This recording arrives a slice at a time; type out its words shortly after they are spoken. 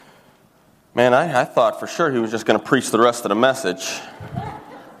Man, I thought for sure he was just going to preach the rest of the message.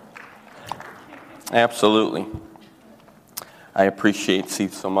 Absolutely. I appreciate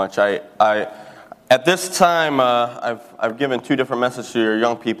Seth so much. I at this time, I've given 2 different messages to your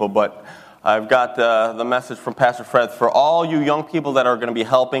young people, but I've got the message from Pastor Fred for all you young people that are going to be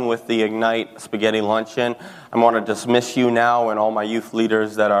helping with the Ignite Spaghetti Luncheon. I want to dismiss you now, and all my youth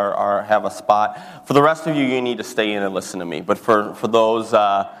leaders that have a spot. For the rest of you, you need to stay in and listen to me. But for those,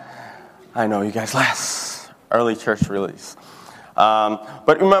 I know you guys last early church release.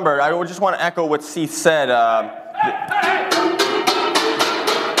 But remember, I just want to echo what Seth said. Stop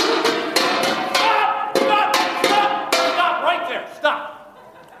right there. Stop.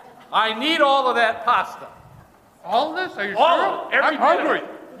 I need all of that pasta. All of this? Are you All sure? I'm hungry.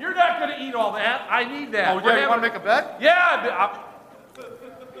 You're not going to eat all that. I need that. Oh, yeah, you want to make a bet? Yeah.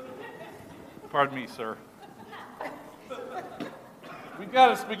 Pardon me, sir. We've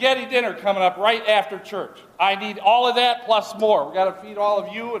got a spaghetti dinner coming up right after church. I need all of that plus more. We've got to feed all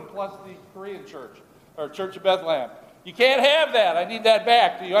of you and plus the Korean church, or Church of Bethlehem. You can't have that. I need that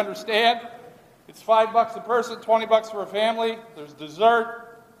back. Do you understand? It's $5 a person, $20 for a family. There's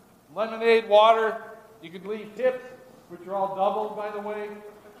dessert, lemonade, water. You can leave tips, which are all doubled, by the way,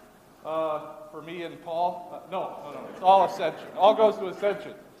 for me and Paul. No. It's all Ascension. All goes to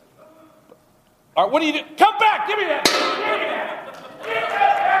Ascension. All right, what do you do? Come back! Give me that! Give me that! Give that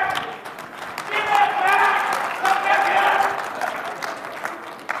back! Give that back! Come back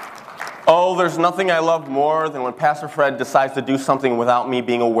here! Oh, there's nothing I love more than when Pastor Fred decides to do something without me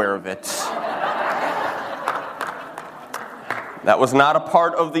being aware of it. That was not a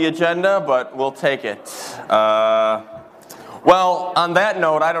part of the agenda, but we'll take it. Well, on that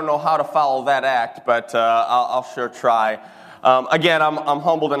note, I don't know how to follow that act, but I'll sure try. Again, I'm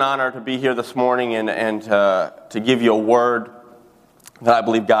humbled and honored to be here this morning and to give you a word that I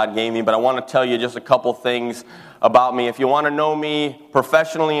believe God gave me. But I want to tell you just a couple things about me. If you want to know me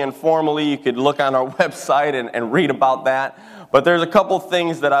professionally and formally, you could look on our website and read about that. But there's a couple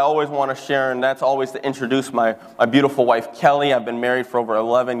things that I always want to share, and that's always to introduce my beautiful wife, Kelly. I've been married for over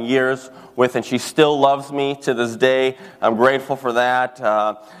 11 years with, and she still loves me to this day. I'm grateful for that.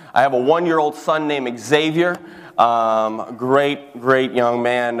 I have a 1-year-old son named Xavier. Great young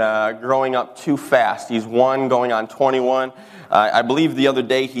man, growing up too fast. He's 1, going on 21. I believe the other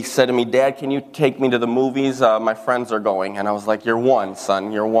day he said to me, "Dad, can you take me to the movies? My friends are going." And I was like, "You're 1,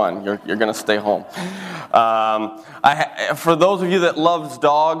 son. You're 1. You're going to stay home." For those of you that loves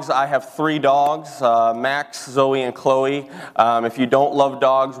dogs, I have 3 dogs, Max, Zoe, and Chloe. If you don't love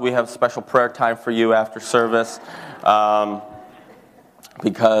dogs, we have special prayer time for you after service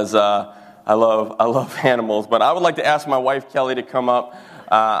because I love animals. But I would like to ask my wife, Kelly, to come up.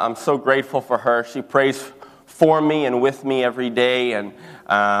 I'm so grateful for her. She prays for me and with me every day, and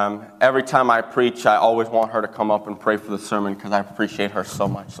every time I preach, I always want her to come up and pray for the sermon because I appreciate her so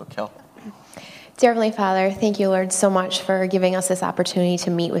much. So, Kel. Dear Heavenly Father, thank you, Lord, so much for giving us this opportunity to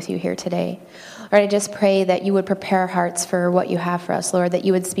meet with you here today. Lord, I just pray that you would prepare our hearts for what you have for us, Lord, that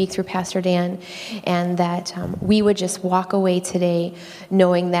you would speak through Pastor Dan, and that we would just walk away today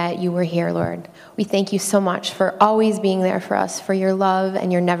knowing that you were here, Lord. We thank you so much for always being there for us, for your love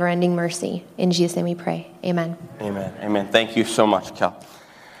and your never-ending mercy. In Jesus' name we pray. Amen. Amen. Amen. Thank you so much, Kel.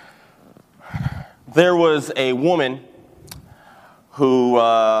 There was a woman who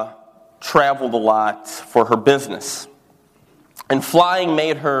traveled a lot for her business, and flying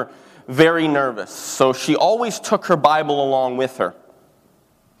made her very nervous, so she always took her Bible along with her.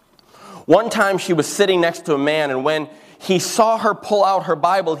 One time she was sitting next to a man, and when he saw her pull out her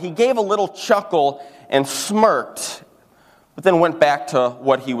Bible, he gave a little chuckle and smirked, but then went back to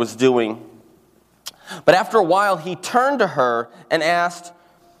what he was doing. But after a while, he turned to her and asked,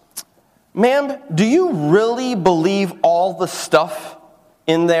 "Ma'am, do you really believe all the stuff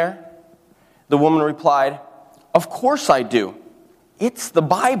in there?" The woman replied, "Of course I do. It's the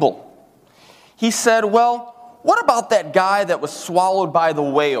Bible." He said, "Well, what about that guy that was swallowed by the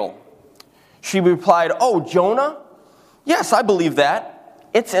whale?" She replied, "Oh, Jonah? Yes, I believe that.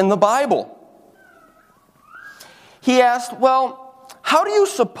 It's in the Bible." He asked, "Well, how do you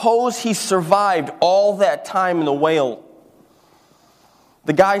suppose he survived all that time in the whale?"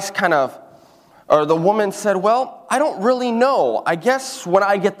 The woman said, "Well, I don't really know. I guess when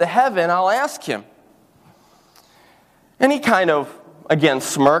I get to heaven, I'll ask him." And he again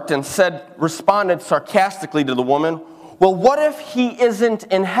smirked and responded sarcastically to the woman, "Well, what if he isn't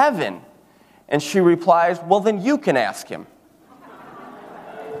in heaven?" And she replies, "Well, then you can ask him."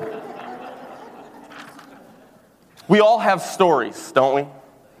 We all have stories, don't we?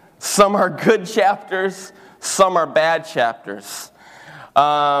 Some are good chapters, some are bad chapters.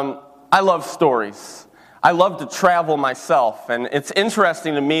 I love stories. I love to travel myself, and it's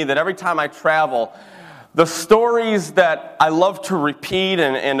interesting to me that every time I travel, the stories that I love to repeat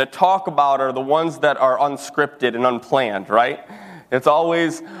and to talk about are the ones that are unscripted and unplanned, right? It's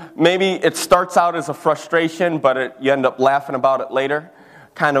always, maybe it starts out as a frustration, but you end up laughing about it later,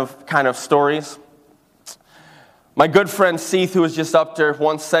 kind of stories. My good friend Seith, who was just up there,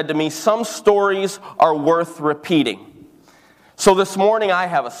 once said to me, some stories are worth repeating. So this morning I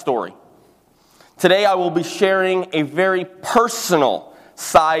have a story. Today I will be sharing a very personal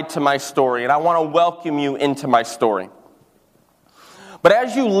side to my story, and I want to welcome you into my story. But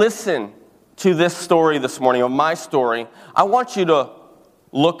as you listen to this story this morning, of my story, I want you to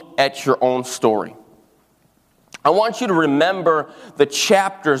look at your own story. I want you to remember the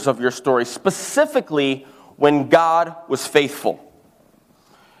chapters of your story, specifically when God was faithful.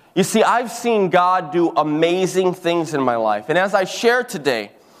 You see, I've seen God do amazing things in my life, and as I share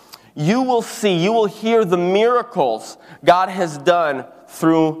today, you will hear the miracles God has done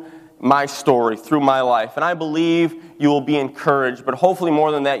through my story, through my life. And I believe you will be encouraged, but hopefully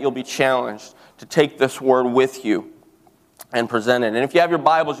more than that, you'll be challenged to take this word with you and present it. And if you have your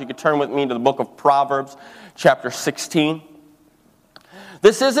Bibles, you can turn with me to the book of Proverbs, chapter 16.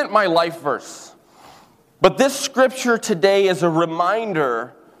 This isn't my life verse, but this scripture today is a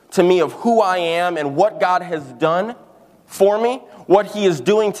reminder to me of who I am and what God has done for me, what He is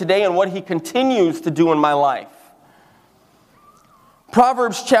doing today, and what He continues to do in my life.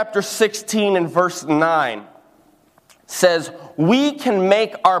 Proverbs chapter 16 and verse 9 says, we can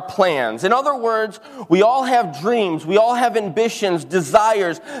make our plans. In other words, we all have dreams, we all have ambitions,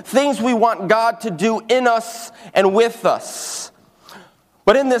 desires, things we want God to do in us and with us.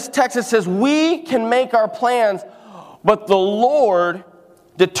 But in this text it says, we can make our plans, but the Lord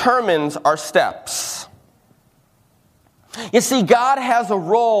determines our steps. You see, God has a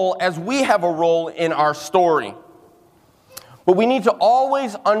role as we have a role in our story. But we need to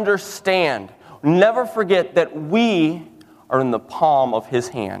always understand, never forget that we are in the palm of His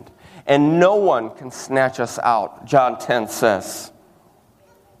hand. And no one can snatch us out, John 10 says.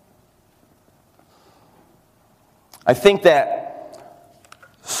 I think that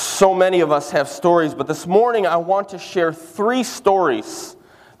so many of us have stories, but this morning I want to share 3 stories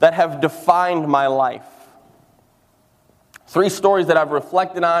that have defined my life. 3 stories that I've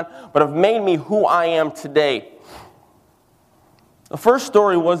reflected on, but have made me who I am today. The first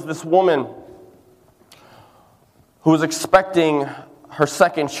story was this woman who was expecting her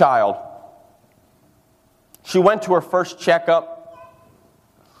second child. She went to her first checkup,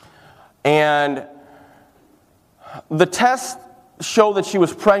 and the test showed that she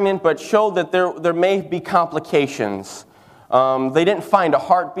was pregnant, but showed that there may be complications. They didn't find a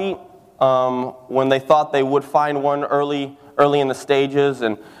heartbeat when they thought they would find one early in the stages,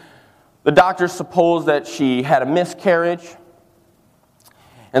 and the doctors supposed that she had a miscarriage.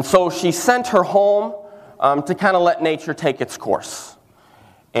 And so she sent her home to kind of let nature take its course,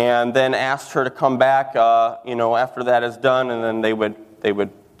 and then asked her to come back, after that is done, and then they would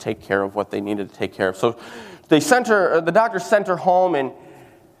take care of what they needed to take care of. So the doctor sent her home, and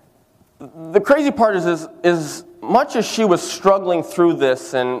the crazy part is much as she was struggling through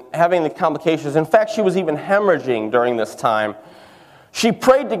this and having the complications, in fact, she was even hemorrhaging during this time, she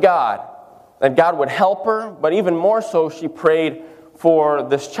prayed to God that God would help her, but even more so, she prayed for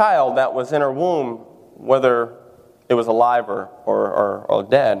this child that was in her womb, whether it was alive or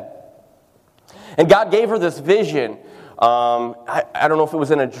dead. And God gave her this vision. I don't know if it was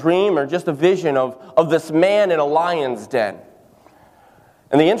in a dream or just a vision of this man in a lion's den.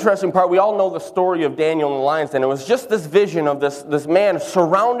 And the interesting part, we all know the story of Daniel in the lion's den. It was just this vision of this man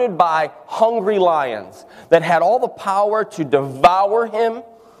surrounded by hungry lions that had all the power to devour him.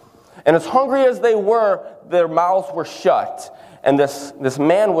 And as hungry as they were, their mouths were shut. And this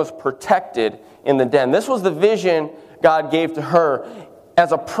man was protected in the den. This was the vision God gave to her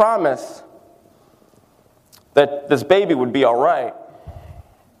as a promise that this baby would be all right.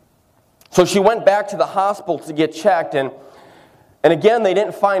 So she went back to the hospital to get checked, and again, they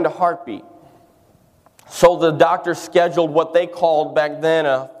didn't find a heartbeat. So the doctor scheduled what they called back then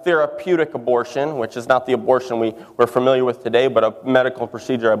a therapeutic abortion, which is not the abortion we're familiar with today, but a medical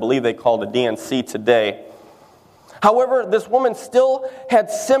procedure I believe they call the D&C today. However, this woman still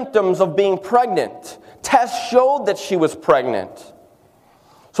had symptoms of being pregnant. Tests showed that she was pregnant.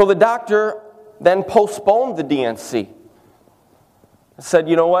 So the doctor then postponed the D&C. Said,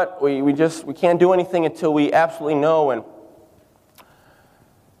 you know what, we can't do anything until we absolutely know. And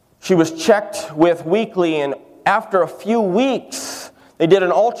she was checked with weekly, and after a few weeks, they did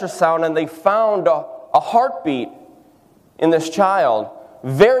an ultrasound and they found a heartbeat in this child.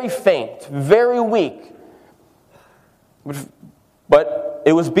 very faint, very weak, but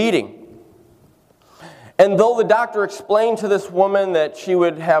it was beating. And though the doctor explained to this woman that she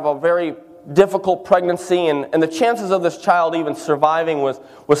would have a very difficult pregnancy and the chances of this child even surviving was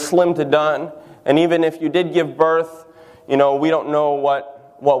slim to none, and even if you did give birth, we don't know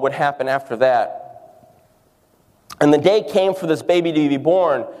what would happen after that. And the day came for this baby to be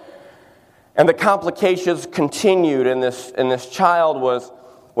born, and the complications continued, and this child was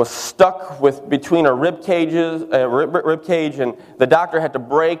stuck between her rib cage, and the doctor had to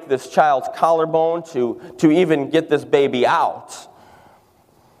break this child's collarbone to even get this baby out.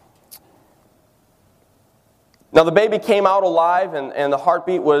 Now the baby came out alive, and the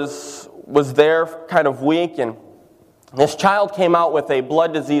heartbeat was there, kind of weak, and this child came out with a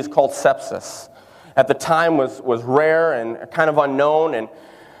blood disease called sepsis. At the time was rare and kind of unknown and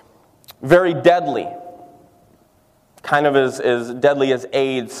very deadly. Kind of as deadly as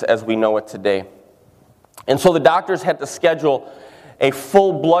AIDS as we know it today. And so the doctors had to schedule a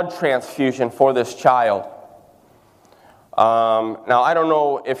full blood transfusion for this child. Now, I don't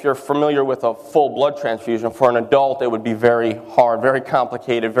know if you're familiar with a full blood transfusion. For an adult, it would be very hard, very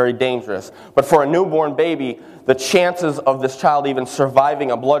complicated, very dangerous. But for a newborn baby, the chances of this child even surviving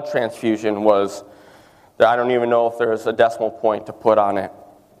a blood transfusion I don't even know if there's a decimal point to put on it.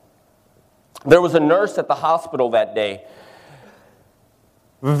 There was a nurse at the hospital that day.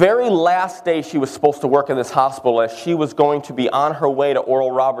 Very last day she was supposed to work in this hospital, as she was going to be on her way to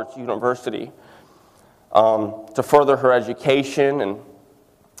Oral Roberts University to further her education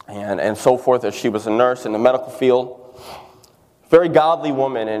and so forth, as she was a nurse in the medical field. Very godly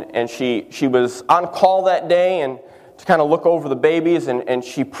woman, and she was on call that day and to kind of look over the babies, and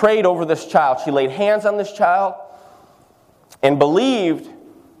she prayed over this child. She laid hands on this child and believed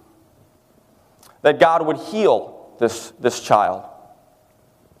that God would heal this child.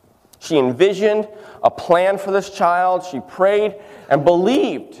 She envisioned a plan for this child. She prayed and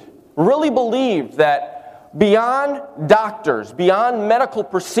really believed that beyond doctors, beyond medical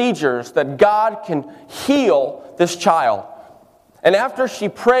procedures, that God can heal this child. And after she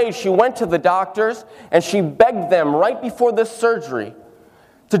prayed, she went to the doctors and she begged them right before this surgery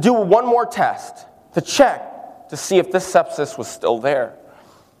to do one more test, to check to see if this sepsis was still there.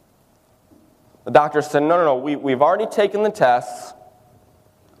 The doctor said, no, we've already taken the tests.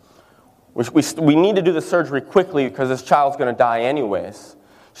 We need to do the surgery quickly because this child's going to die anyways.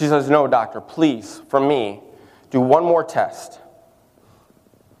 She says, no, doctor, please, for me, do one more test.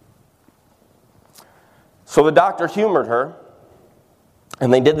 So the doctor humored her,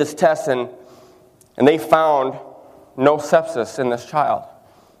 and they did this test, and they found no sepsis in this child.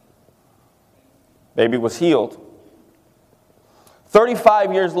 Baby was healed.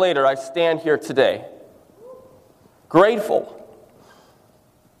 35 years later, I stand here today, grateful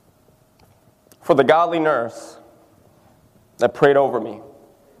for the godly nurse that prayed over me.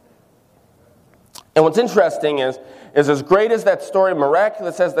 And what's interesting is as great as that story,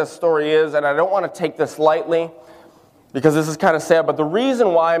 miraculous as that story is, and I don't want to take this lightly, because this is kind of sad, but the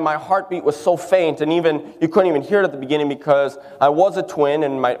reason why my heartbeat was so faint, and even you couldn't even hear it at the beginning, because I was a twin,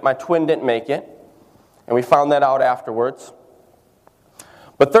 and my twin didn't make it, and we found that out afterwards.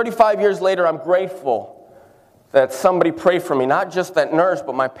 But 35 years later, I'm grateful that somebody prayed for me. Not just that nurse,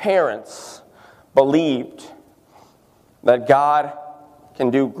 but my parents believed that God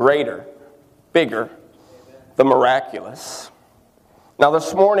can do greater, bigger, the miraculous. Now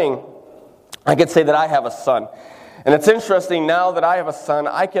this morning, I could say that I have a son. And it's interesting, now that I have a son,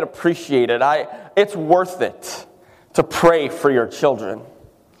 I can appreciate it. It's worth it to pray for your children.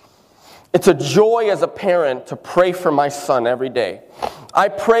 It's a joy as a parent to pray for my son every day. I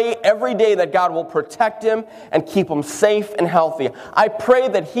pray every day that God will protect him and keep him safe and healthy. I pray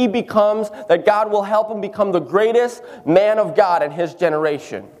that God will help him become the greatest man of God in his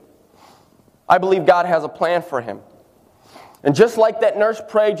generation. I believe God has a plan for him. And just like that nurse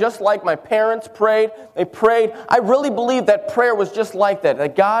prayed, just like my parents prayed, I really believe that prayer was just like that.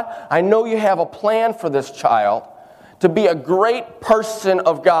 That God, I know you have a plan for this child to be a great person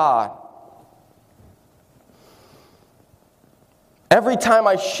of God. Every time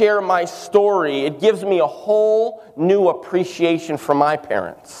I share my story, it gives me a whole new appreciation for my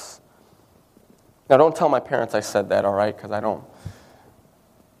parents. Now, don't tell my parents I said that, all right? Because I don't.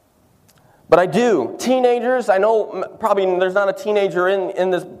 But I do. Teenagers, I know probably there's not a teenager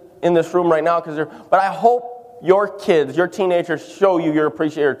in this room right now, but I hope your kids, your teenagers, show you your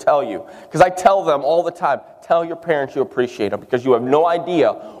appreciation, tell you. Because I tell them all the time, tell your parents you appreciate them, because you have no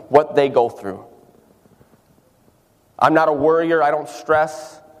idea what they go through. I'm not a worrier, I don't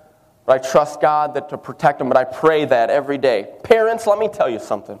stress, but But I trust God that to protect them, but I pray that every day. Parents, let me tell you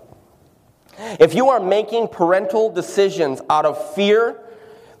something. If you are making parental decisions out of fear,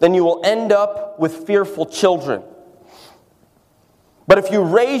 then you will end up with fearful children. But if you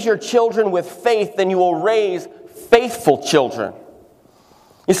raise your children with faith, then you will raise faithful children.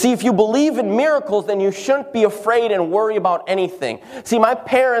 You see, if you believe in miracles, then you shouldn't be afraid and worry about anything. See, my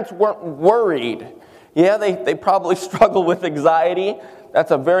parents weren't worried. Yeah, they probably struggled with anxiety.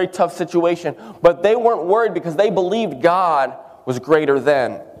 That's a very tough situation. But they weren't worried because they believed God was greater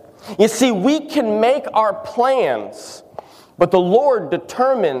than. You see, we can make our plans, but the Lord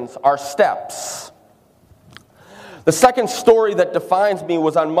determines our steps. The second story that defines me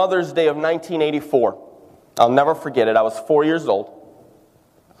was on Mother's Day of 1984. I'll never forget it. I was 4 years old.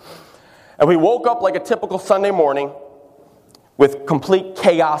 And we woke up like a typical Sunday morning with complete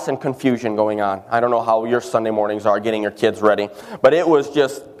chaos and confusion going on. I don't know how your Sunday mornings are getting your kids ready, but it was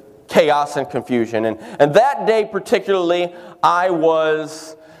just chaos and confusion. And that day particularly, I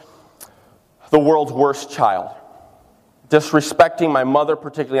was the world's worst child, disrespecting my mother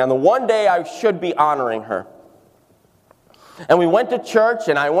particularly on the one day I should be honoring her. And we went to church,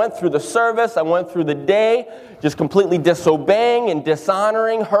 and I went through the service, I went through the day, just completely disobeying and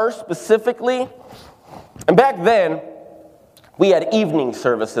dishonoring her specifically. And back then, we had evening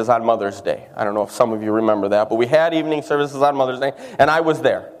services on Mother's Day. I don't know if some of you remember that, but we had evening services on Mother's Day, and I was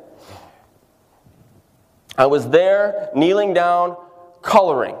there. I was there, kneeling down,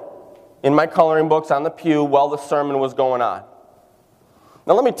 coloring in my coloring books on the pew while the sermon was going on.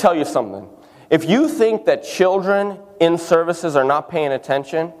 Now let me tell you something. If you think that children in services are not paying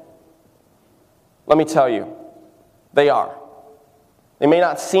attention, let me tell you, they are. They may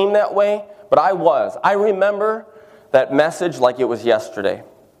not seem that way, but I was. I remember that message like it was yesterday.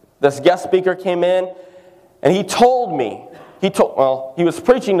 This guest speaker came in, and he told me, he was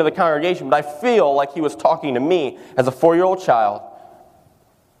preaching to the congregation, but I feel like he was talking to me as a 4-year-old child,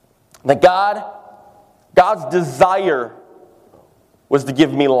 that God's desire was to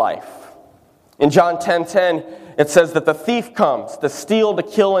give me life. In John 10:10, it says that the thief comes to steal, to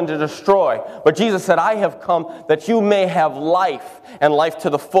kill, and to destroy. But Jesus said, I have come that you may have life, and life to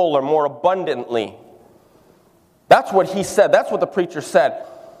the full or more abundantly. That's what he said. That's what the preacher said.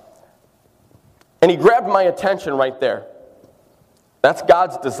 And he grabbed my attention right there. That's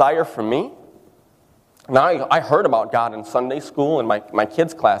God's desire for me? Now, I heard about God in Sunday school and my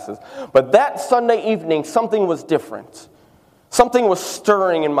kids' classes. But that Sunday evening, something was different. Something was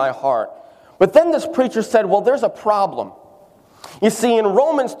stirring in my heart. But then this preacher said, well, there's a problem. You see, in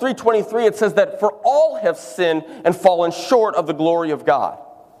Romans 3:23, it says that for all have sinned and fallen short of the glory of God.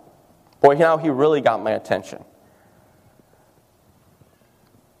 Boy, now he really got my attention.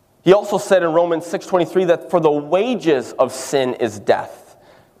 He also said in Romans 6:23 that for the wages of sin is death.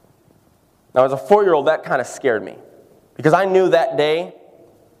 Now, as a 4-year-old, that kind of scared me. Because I knew that day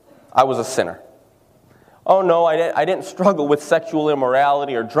I was a sinner. Oh no, I didn't struggle with sexual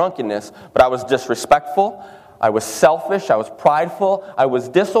immorality or drunkenness, but I was disrespectful, I was selfish, I was prideful, I was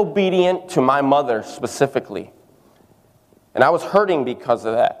disobedient to my mother specifically. And I was hurting because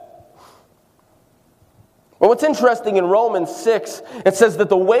of that. Well, what's interesting in Romans 6, it says that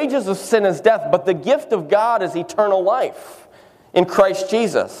the wages of sin is death, but the gift of God is eternal life in Christ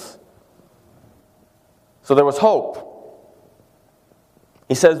Jesus. So there was hope.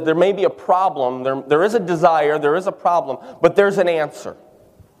 He says there may be a problem, there is a desire, there is a problem, but there's an answer.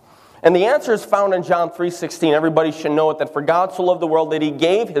 And the answer is found in John 3:16. Everybody should know it, that for God so loved the world that he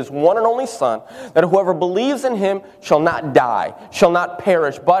gave his one and only Son, that whoever believes in him shall not die, shall not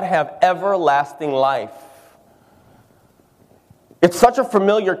perish, but have everlasting life. It's such a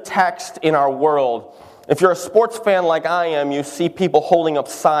familiar text in our world. If you're a sports fan like I am, you see people holding up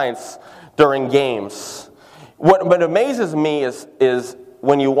signs during games. What amazes me is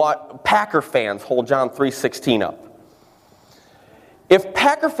when you watch Packer fans hold John 3:16 up. If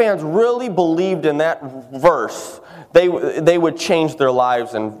Packer fans really believed in that verse, they would change their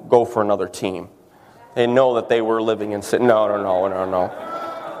lives and go for another team. They know that they were living in sin. No.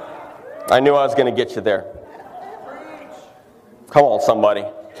 I knew I was going to get you there. Come on, somebody.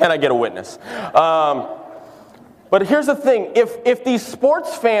 Can I get a witness? But here's the thing, if these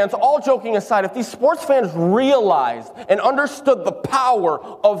sports fans, all joking aside, if these sports fans realized and understood the power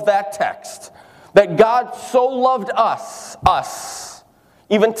of that text, that God so loved us,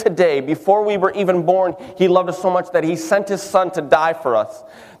 even today, before we were even born, he loved us so much that he sent his Son to die for us.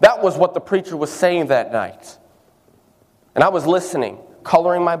 That was what the preacher was saying that night. And I was listening,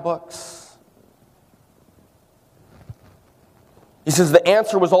 coloring my books. He says the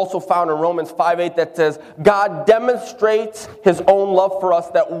answer was also found in Romans 5:8 that says, God demonstrates his own love for us,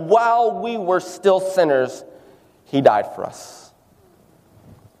 that while we were still sinners, he died for us.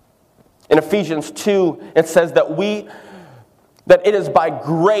 In Ephesians 2, it says that it is by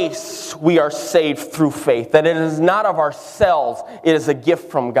grace we are saved through faith, that it is not of ourselves, it is a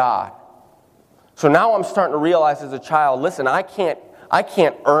gift from God. So now I'm starting to realize as a child, listen, I can't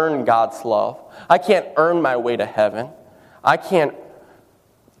earn God's love. I can't earn my way to heaven.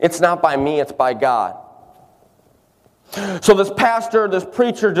 It's not by me, it's by God. So this pastor, this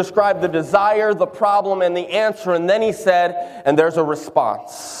preacher described the desire, the problem, and the answer, and then he said, and there's a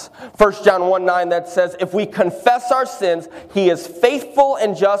response. 1 John 1:9 that says, if we confess our sins, he is faithful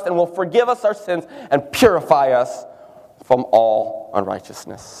and just and will forgive us our sins and purify us from all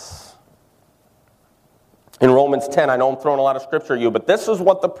unrighteousness. In Romans 10, I know I'm throwing a lot of scripture at you, but this is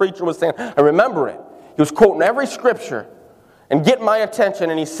what the preacher was saying. I remember it. He was quoting every scripture and getting my attention,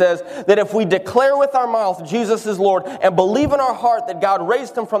 and he says that if we declare with our mouth Jesus is Lord and believe in our heart that God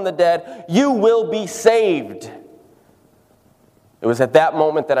raised him from the dead, you will be saved. It was at that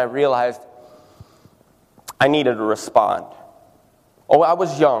moment that I realized I needed to respond. Oh, I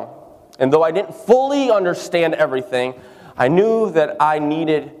was young, and though I didn't fully understand everything, I knew that I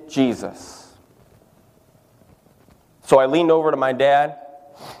needed Jesus. So I leaned over to my dad,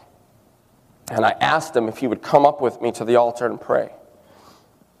 and I asked him if he would come up with me to the altar and pray.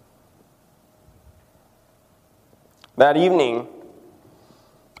 That evening,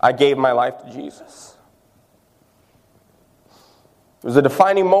 I gave my life to Jesus. It was a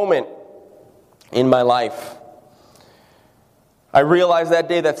defining moment in my life. I realized that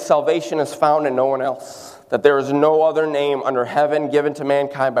day that salvation is found in no one else, that there is no other name under heaven given to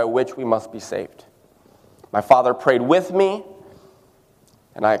mankind by which we must be saved. My father prayed with me,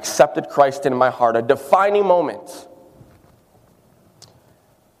 and I accepted Christ into my heart. A defining moment.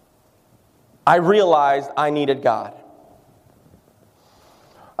 I realized I needed God.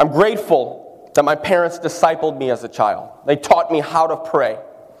 I'm grateful that my parents discipled me as a child. They taught me how to pray.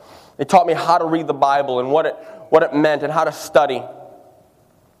 They taught me how to read the Bible and what it meant and how to study.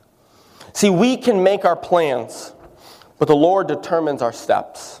 See, we can make our plans, but the Lord determines our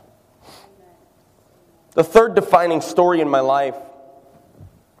steps. The third defining story in my life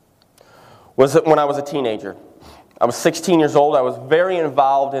was when I was a teenager. I was 16 years old. I was very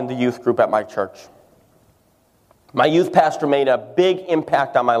involved in the youth group at my church. My youth pastor made a big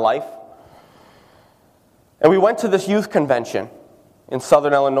impact on my life. And we went to this youth convention in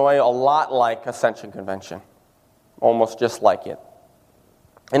Southern Illinois, a lot like Ascension Convention, almost just like it.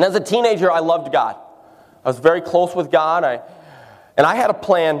 And as a teenager, I loved God. I was very close with God, and I had a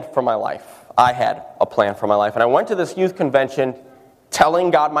plan for my life. And I went to this youth convention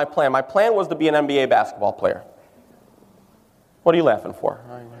telling God my plan. My plan was to be an NBA basketball player. What are you laughing for?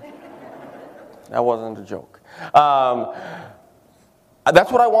 That wasn't a joke. That's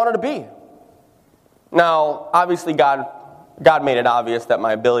what I wanted to be. Now, obviously, God made it obvious that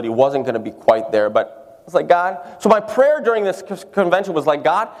my ability wasn't going to be quite there, but I was like, God. So my prayer during this convention was like,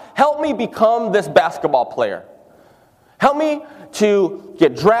 God, help me become this basketball player. Help me to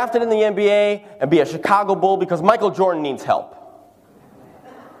get drafted in the NBA and be a Chicago Bull because Michael Jordan needs help.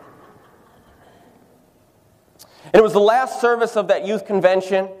 And it was the last service of that youth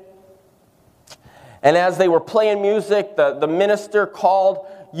convention. And as they were playing music, the minister called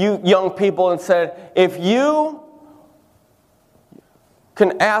you young people and said, if you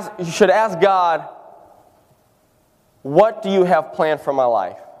should ask God, what do you have planned for my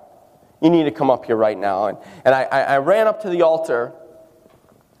life? You need to come up here right now. And I ran up to the altar,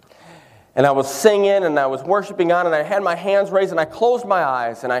 and I was singing, and I was worshiping God, and I had my hands raised, and I closed my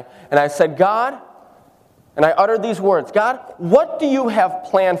eyes, and I said, God, and I uttered these words, God, what do you have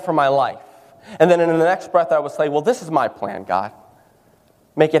planned for my life? And then in the next breath, I would say, well, this is my plan, God.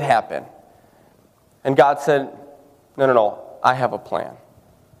 Make it happen. And God said, no, I have a plan.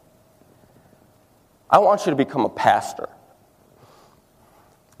 I want you to become a pastor.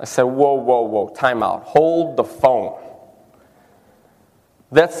 I said, whoa, time out. Hold the phone.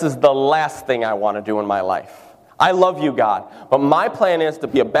 This is the last thing I want to do in my life. I love you, God, but my plan is to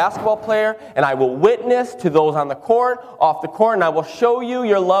be a basketball player, and I will witness to those on the court, off the court, and I will show you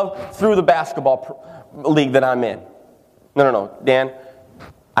your love through the basketball league that I'm in. No, Dan,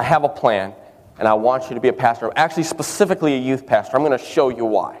 I have a plan, and I want you to be a pastor. Actually, specifically a youth pastor. I'm going to show you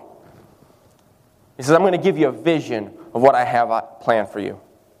why. He says, I'm going to give you a vision of what I have planned for you.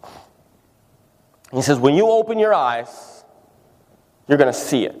 He says, when you open your eyes, you're going to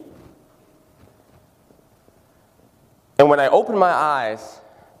see it. And when I opened my eyes,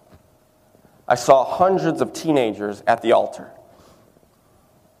 I saw hundreds of teenagers at the altar.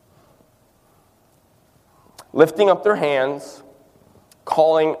 lifting up their hands,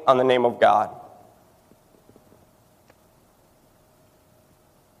 calling on the name of God.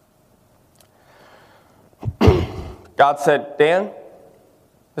 God said, Dan,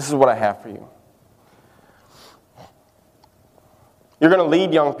 this is what I have for you. You're going to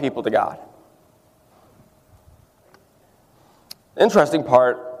lead young people to God. The interesting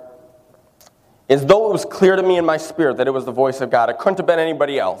part is, though it was clear to me in my spirit that it was the voice of God, it couldn't have been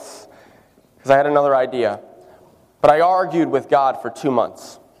anybody else, because I had another idea. But I argued with God for 2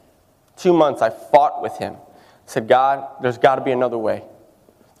 months. 2 months I fought with him. I said, God, there's got to be another way.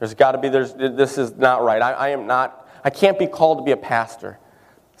 This is not right. I can't be called to be a pastor.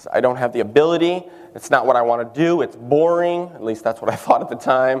 I don't have the ability. It's not what I want to do. It's boring. At least that's what I thought at the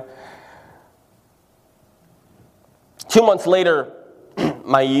time. 2 months later,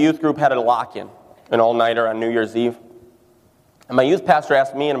 my youth group had a lock-in, an all-nighter on New Year's Eve. And my youth pastor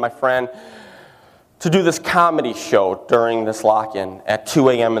asked me and my friend to do this comedy show during this lock-in at 2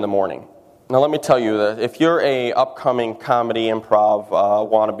 a.m. in the morning. Now let me tell you that if you're a upcoming comedy improv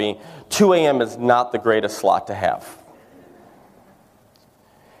wannabe, 2 a.m. is not the greatest slot to have.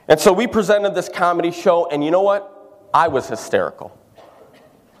 And so we presented this comedy show, and you know what? I was hysterical.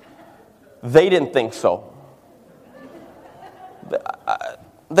 They didn't think so.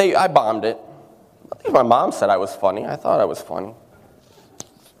 I bombed it. I think my mom said I was funny. I thought I was funny.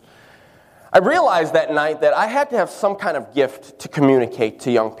 I realized that night that I had to have some kind of gift to communicate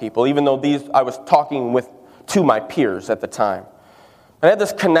to young people, even though I was talking to my peers at the time. I had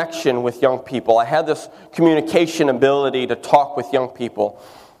this connection with young people. I had this communication ability to talk with young people.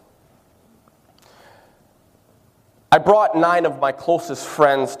 I brought 9 of my closest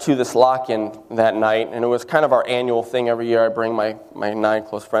friends to this lock-in that night, and it was kind of our annual thing every year. I bring my 9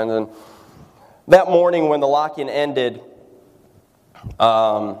 close friends. And that morning when the lock-in ended,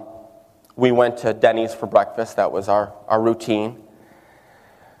 we went to Denny's for breakfast. That was our routine.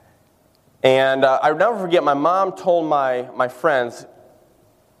 And I'll never forget, my mom told my friends,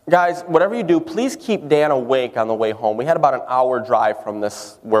 guys, whatever you do, please keep Dan awake on the way home. We had about an hour drive from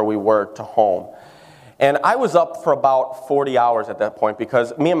this where we were to home. And I was up for about 40 hours at that point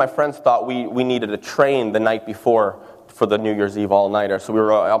because me and my friends thought we needed to train the night before for the New Year's Eve all-nighter. So we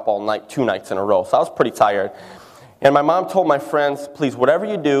were up all night, 2 nights in a row. So I was pretty tired. And my mom told my friends, please, whatever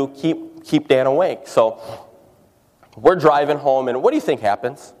you do, keep Dan awake. So we're driving home, and what do you think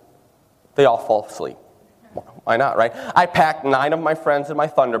happens? They all fall asleep. Why not, right? I packed 9 of my friends in my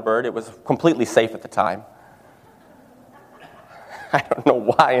Thunderbird. It was completely safe at the time. I don't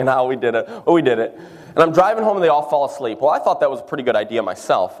know why and how we did it, but we did it. And I'm driving home and they all fall asleep. Well, I thought that was a pretty good idea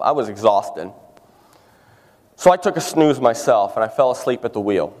myself. I was exhausted. So I took a snooze myself and I fell asleep at the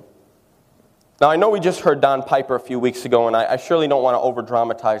wheel. Now, I know we just heard Don Piper a few weeks ago, and I surely don't want to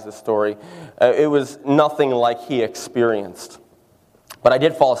over-dramatize this story. It was nothing like he experienced. But I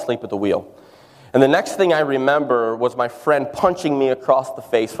did fall asleep at the wheel. And the next thing I remember was my friend punching me across the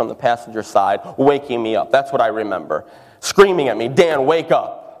face from the passenger side, waking me up. That's what I remember. Screaming at me, Dan, wake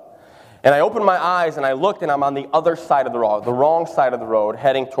up. And I opened my eyes and I looked, and I'm on the other side of the road, the wrong side of the road,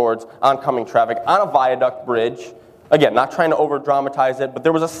 heading towards oncoming traffic on a viaduct bridge. Again, not trying to over-dramatize it, but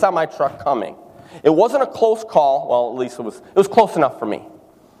there was a semi-truck coming. It wasn't a close call. Well, at least it was close enough for me.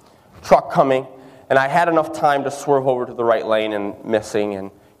 Truck coming, and I had enough time to swerve over to the right lane and missing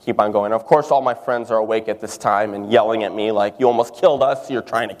and keep on going. Of course, all my friends are awake at this time and yelling at me like, you almost killed us, you're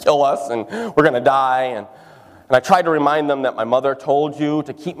trying to kill us, and we're going to die. And I tried to remind them that my mother told you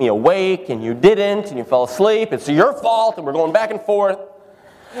to keep me awake, and you didn't, and you fell asleep. It's your fault, and we're going back and forth.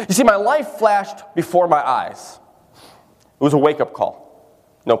 You see, my life flashed before my eyes. It was a wake-up call.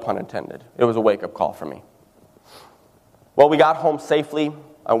 No pun intended. It was a wake-up call for me. Well, we got home safely.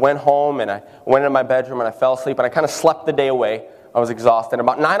 I went home, and I went into my bedroom, and I fell asleep, and I kind of slept the day away. I was exhausted.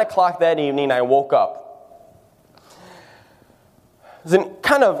 About 9 o'clock that evening, I woke up. It was a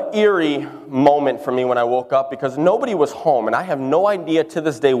kind of eerie moment for me when I woke up because nobody was home, and I have no idea to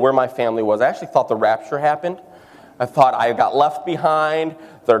this day where my family was. I actually thought the rapture happened. I thought I got left behind.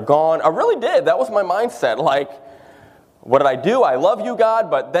 They're gone. I really did. That was my mindset. Like, what did I do? I love you,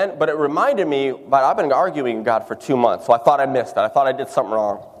 God, but it reminded me, but I've been arguing with God for 2 months, so I thought I missed it. I thought I did something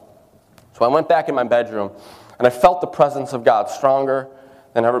wrong. So I went back in my bedroom, and I felt the presence of God stronger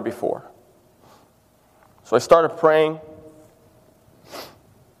than ever before. So I started praying,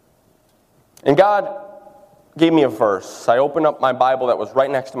 and God gave me a verse. I opened up my Bible that was right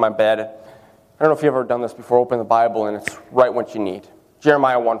next to my bed. I don't know if you've ever done this before, open the Bible, and it's right what you need.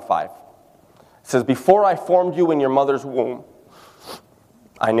 Jeremiah 1:5. It says, before I formed you in your mother's womb,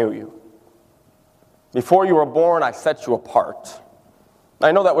 I knew you. Before you were born, I set you apart.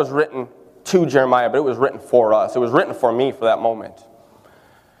 I know that was written to Jeremiah, but it was written for us. It was written for me for that moment.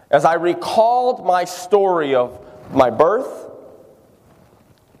 As I recalled my story of my birth,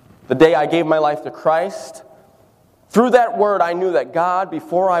 the day I gave my life to Christ, through that word I knew that God,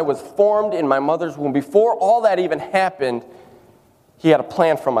 before I was formed in my mother's womb, before all that even happened, He had a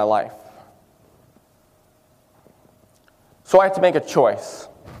plan for my life. So I had to make a choice.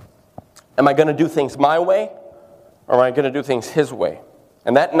 Am I going to do things my way, or am I going to do things His way?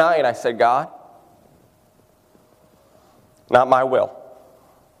 And that night I said, God, not my will,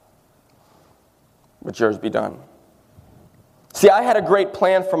 but yours be done. See, I had a great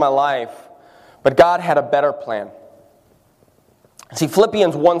plan for my life, but God had a better plan. See,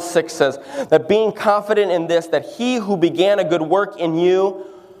 Philippians 1:6 says that being confident in this, that He who began a good work in you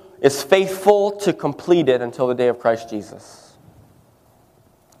is faithful to complete it until the day of Christ Jesus.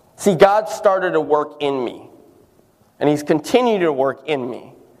 See, God started a work in me, and He's continued to work in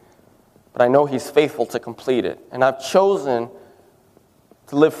me, but I know He's faithful to complete it, and I've chosen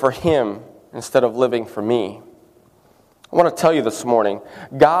to live for Him instead of living for me. I want to tell you this morning,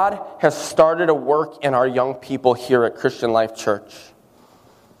 God has started a work in our young people here at Christian Life Church.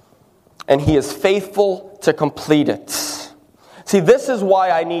 And He is faithful to complete it. See, this is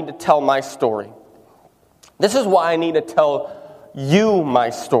why I need to tell my story. This is why I need to tell you my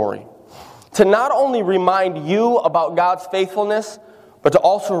story. To not only remind you about God's faithfulness, but to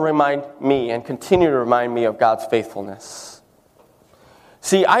also remind me and continue to remind me of God's faithfulness.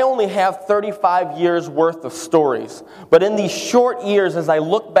 See, I only have 35 years worth of stories, but in these short years, as I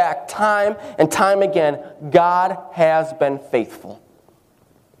look back time and time again, God has been faithful.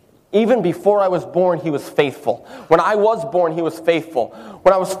 Even before I was born, He was faithful. When I was born, He was faithful.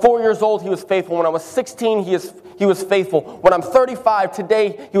 When I was 4 years old, He was faithful. When I was 16, He was faithful. When I'm 35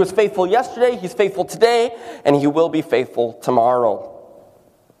 today, He was faithful yesterday, He's faithful today, and He will be faithful tomorrow.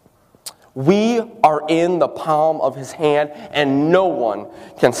 We are in the palm of His hand, and no one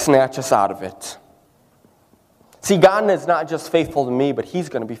can snatch us out of it. See, God is not just faithful to me, but He's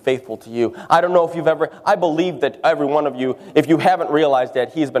going to be faithful to you. I don't know if I believe that every one of you, if you haven't realized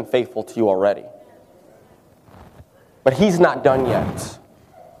that, He's been faithful to you already. But He's not done yet.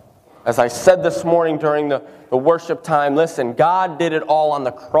 As I said this morning during the worship time, listen, God did it all on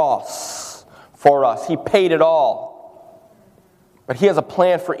the cross for us. He paid it all. But He has a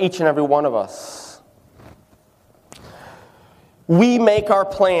plan for each and every one of us. We make our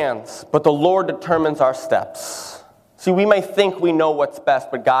plans, but the Lord determines our steps. See, we may think we know what's best,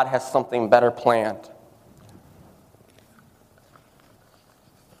 but God has something better planned.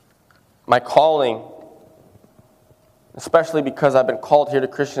 My calling, especially because I've been called here to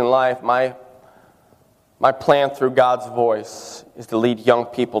Christian Life, my plan through God's voice is to lead young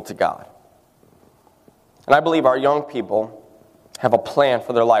people to God. And I believe our young people have a plan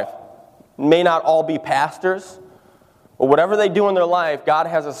for their life. It may not all be pastors, but whatever they do in their life, God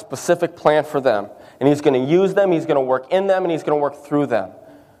has a specific plan for them. And He's going to use them, He's going to work in them, and He's going to work through them.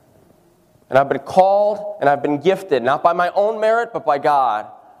 And I've been called and I've been gifted, not by my own merit, but by God,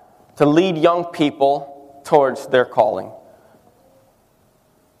 to lead young people towards their calling.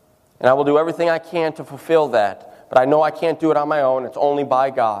 And I will do everything I can to fulfill that. But I know I can't do it on my own. It's only by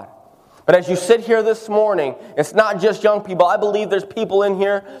God. But as you sit here this morning, it's not just young people. I believe there's people in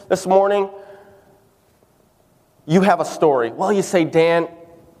here this morning. You have a story. Well, you say, Dan,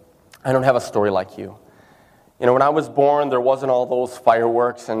 I don't have a story like you. You know, when I was born, there wasn't all those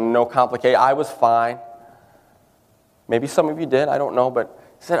fireworks and no complication. I was fine. Maybe some of you did. I don't know. But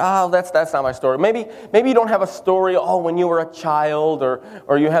you said, oh, that's not my story. Maybe you don't have a story, when you were a child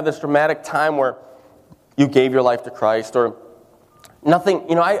or you had this dramatic time where you gave your life to Christ or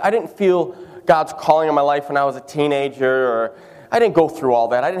nothing, I didn't feel God's calling in my life when I was a teenager, or I didn't go through all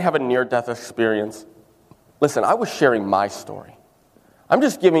that. I didn't have a near-death experience. Listen, I was sharing my story. I'm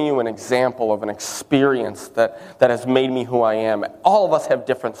just giving you an example of an experience that has made me who I am. All of us have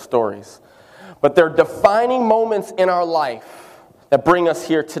different stories. But they're defining moments in our life that bring us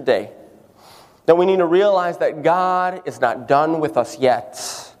here today. That we need to realize that God is not done with us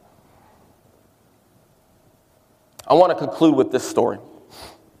yet. I want to conclude with this story.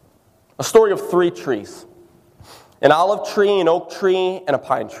 A story of 3 trees. An olive tree, an oak tree, and a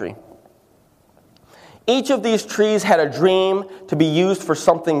pine tree. Each of these trees had a dream to be used for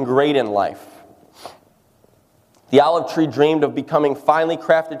something great in life. The olive tree dreamed of becoming finely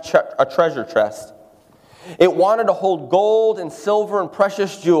crafted a treasure chest. It wanted to hold gold and silver and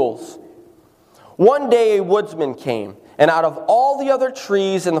precious jewels. One day a woodsman came, and out of all the other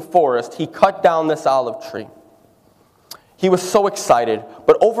trees in the forest, he cut down this olive tree. He was so excited,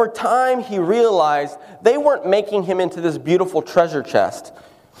 but over time he realized they weren't making him into this beautiful treasure chest.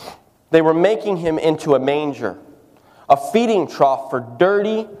 They were making him into a manger, a feeding trough for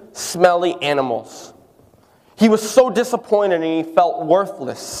dirty, smelly animals. He was so disappointed and he felt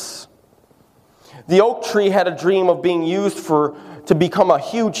worthless. The oak tree had a dream of being used to become a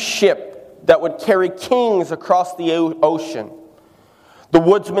huge ship that would carry kings across the ocean. The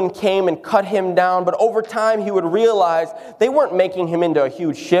woodsman came and cut him down, but over time he would realize they weren't making him into a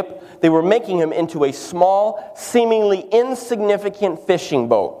huge ship. They were making him into a small, seemingly insignificant fishing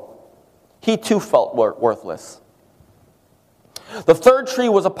boat. He too felt worthless. The third tree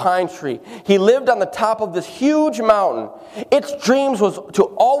was a pine tree. He lived on the top of this huge mountain. Its dreams was to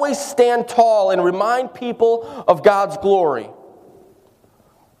always stand tall and remind people of God's glory.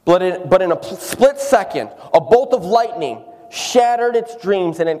 But in a split second, a bolt of lightning shattered its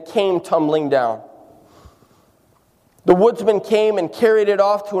dreams and it came tumbling down. The woodsman came and carried it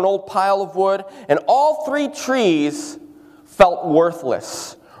off to an old pile of wood, and all three trees felt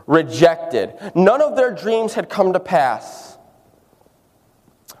worthless, rejected. None of their dreams had come to pass.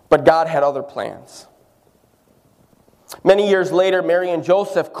 But God had other plans. Many years later, Mary and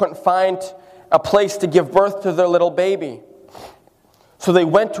Joseph couldn't find a place to give birth to their little baby. So they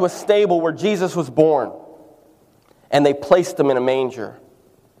went to a stable where Jesus was born, and they placed him in a manger.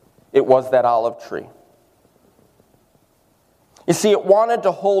 It was that olive tree. You see, it wanted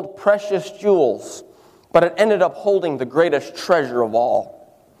to hold precious jewels, but it ended up holding the greatest treasure of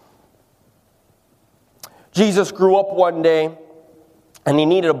all. Jesus grew up one day, and he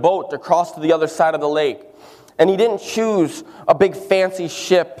needed a boat to cross to the other side of the lake. And he didn't choose a big fancy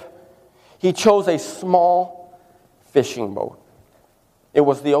ship. He chose a small fishing boat. It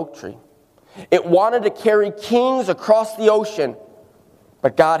was the oak tree. It wanted to carry kings across the ocean,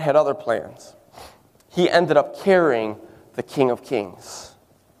 but God had other plans. He ended up carrying the King of Kings.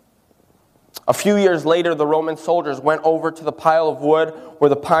 A few years later, the Roman soldiers went over to the pile of wood where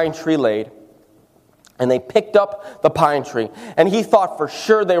the pine tree laid, and they picked up the pine tree. And he thought for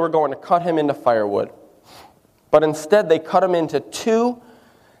sure they were going to cut him into firewood. But instead, they cut him into two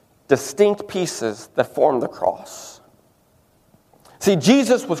distinct pieces that formed the cross. See,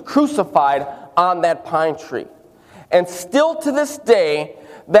 Jesus was crucified on that pine tree. And still to this day,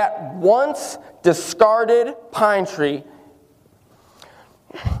 that once discarded pine tree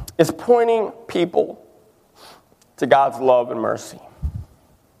is pointing people to God's love and mercy.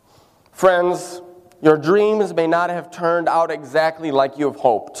 Friends, your dreams may not have turned out exactly like you have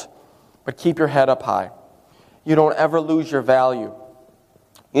hoped, but keep your head up high. You don't ever lose your value.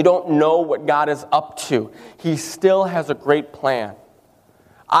 You don't know what God is up to. He still has a great plan.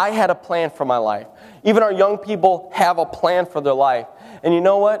 I had a plan for my life. Even our young people have a plan for their life. And you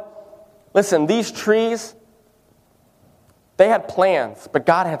know what? Listen, these trees, they had plans, but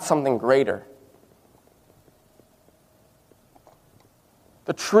God had something greater.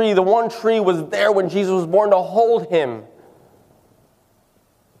 The one tree was there when Jesus was born to hold him.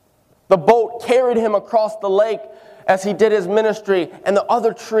 The boat carried him across the lake as he did his ministry, and the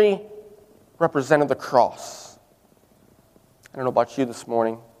other tree represented the cross. I don't know about you this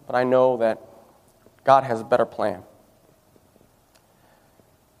morning, but I know that God has a better plan.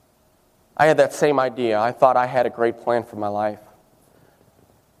 I had that same idea. I thought I had a great plan for my life.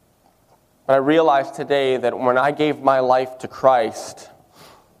 But I realized today that when I gave my life to Christ,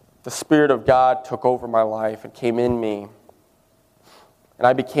 the Spirit of God took over my life and came in me, and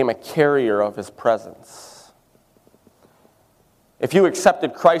I became a carrier of His presence. If you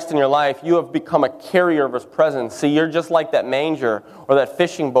accepted Christ in your life, you have become a carrier of His presence. See, you're just like that manger or that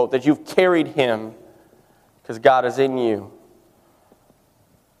fishing boat that you've carried Him because God is in you.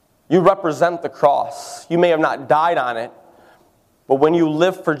 You represent the cross. You may have not died on it, but when you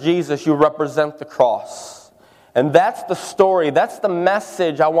live for Jesus, you represent the cross. And that's the story, that's the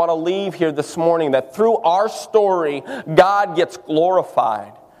message I want to leave here this morning, that through our story, God gets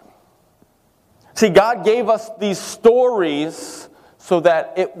glorified. See, God gave us these stories so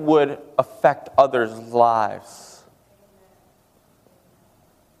that it would affect others' lives.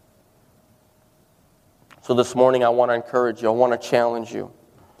 So this morning I want to encourage you, I want to challenge you.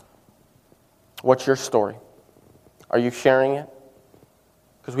 What's your story? Are you sharing it?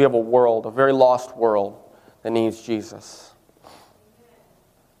 Because we have a world, a very lost world, that needs Jesus.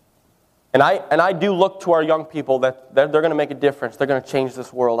 And I do look to our young people that they're going to make a difference. They're going to change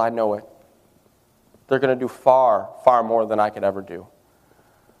this world. I know it. They're going to do far, far more than I could ever do.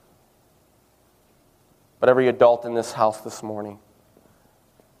 But every adult in this house this morning,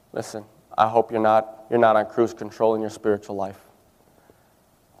 listen, I hope you're not on cruise control in your spiritual life.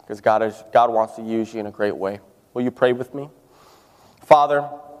 Because God wants to use you in a great way. Will you pray with me? Father,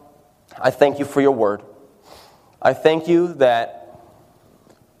 I thank you for your word. I thank you that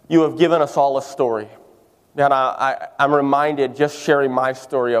you have given us all a story. God, I'm reminded, just sharing my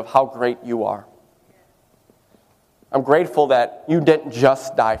story, of how great you are. I'm grateful that you didn't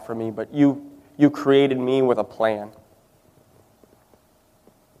just die for me, but you created me with a plan.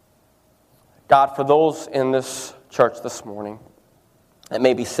 God, for those in this church this morning that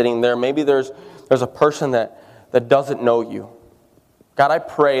may be sitting there, maybe there's a person that doesn't know you. God, I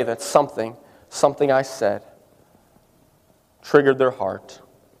pray that something I said triggered their heart.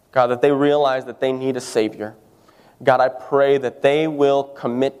 God, that they realize that they need a Savior. God, I pray that they will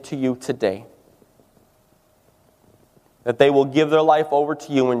commit to you today. That they will give their life over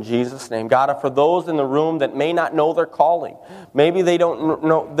to you in Jesus' name. God, for those in the room that may not know their calling, maybe they don't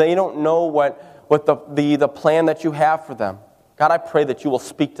know what the plan that you have for them. God, I pray that you will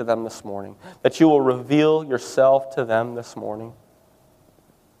speak to them this morning, that you will reveal yourself to them this morning.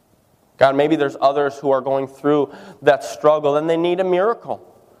 God, maybe there's others who are going through that struggle and they need a miracle.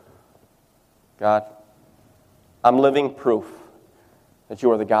 God, I'm living proof that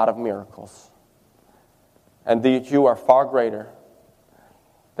you are the God of miracles. And that you are far greater.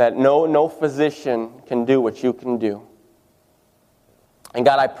 That no physician can do what you can do. And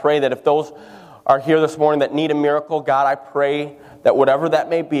God, I pray that if those are here this morning that need a miracle, God, I pray that whatever that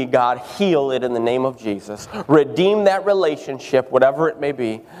may be, God, heal it in the name of Jesus. Redeem that relationship, whatever it may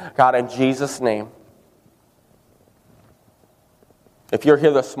be, God, in Jesus' name. If you're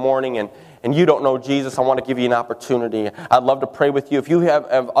here this morning and you don't know Jesus, I want to give you an opportunity. I'd love to pray with you. If you have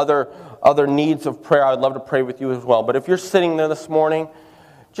other needs of prayer, I'd love to pray with you as well. But if you're sitting there this morning,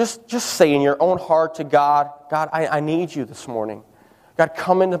 just say in your own heart to God, God, I need you this morning. God,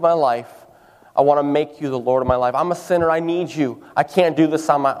 come into my life. I want to make you the Lord of my life. I'm a sinner. I need you. I can't do this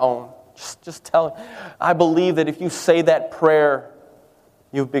on my own. Just tell him. I believe that if you say that prayer,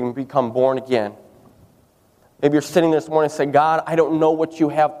 you've become born again. Maybe you're sitting there this morning and say, God, I don't know what you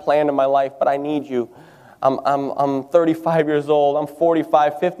have planned in my life, but I need you. I'm 35 years old. I'm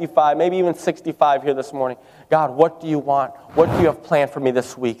 45, 55, maybe even 65 here this morning. God, what do you want? What do you have planned for me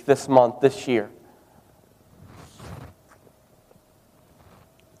this week, this month, this year?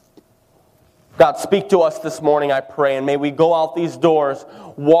 God, speak to us this morning, I pray, and may we go out these doors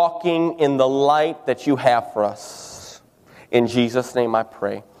walking in the light that you have for us. In Jesus' name I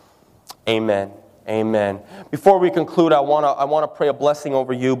pray. Amen. Amen. Before we conclude, I want to pray a blessing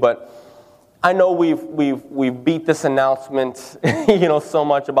over you, but I know we've beat this announcement, so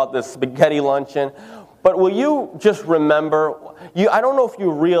much about this spaghetti luncheon, but will you just remember, I don't know if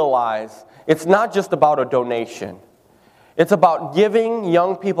you realize, it's not just about a donation. It's about giving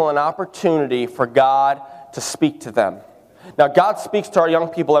young people an opportunity for God to speak to them. Now, God speaks to our young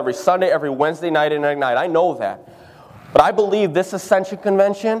people every Sunday, every Wednesday night, and night. I know that. But I believe this Ascension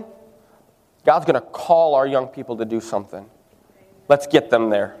Convention, God's going to call our young people to do something. Let's get them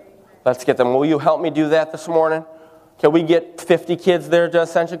there. Let's get them. Will you help me do that this morning? Can we get 50 kids there to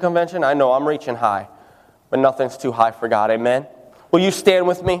Ascension Convention? I know I'm reaching high, but nothing's too high for God. Amen? Will you stand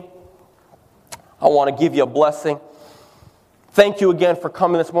with me? I want to give you a blessing. Thank you again for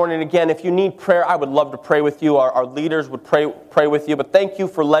coming this morning. Again, if you need prayer, I would love to pray with you. Our leaders would pray with you. But thank you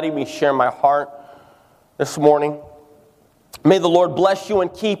for letting me share my heart this morning. May the Lord bless you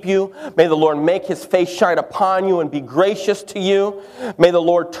and keep you. May the Lord make his face shine upon you and be gracious to you. May the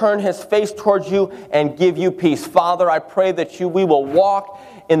Lord turn his face towards you and give you peace. Father, I pray that we will walk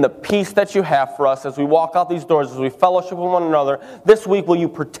in the peace that you have for us as we walk out these doors, as we fellowship with one another. This week, will you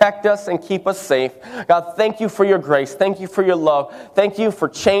protect us and keep us safe? God, thank you for your grace. Thank you for your love. Thank you for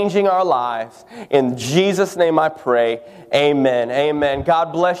changing our lives. In Jesus' name I pray. Amen. Amen.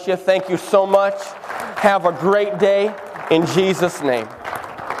 God bless you. Thank you so much. Have a great day. In Jesus' name.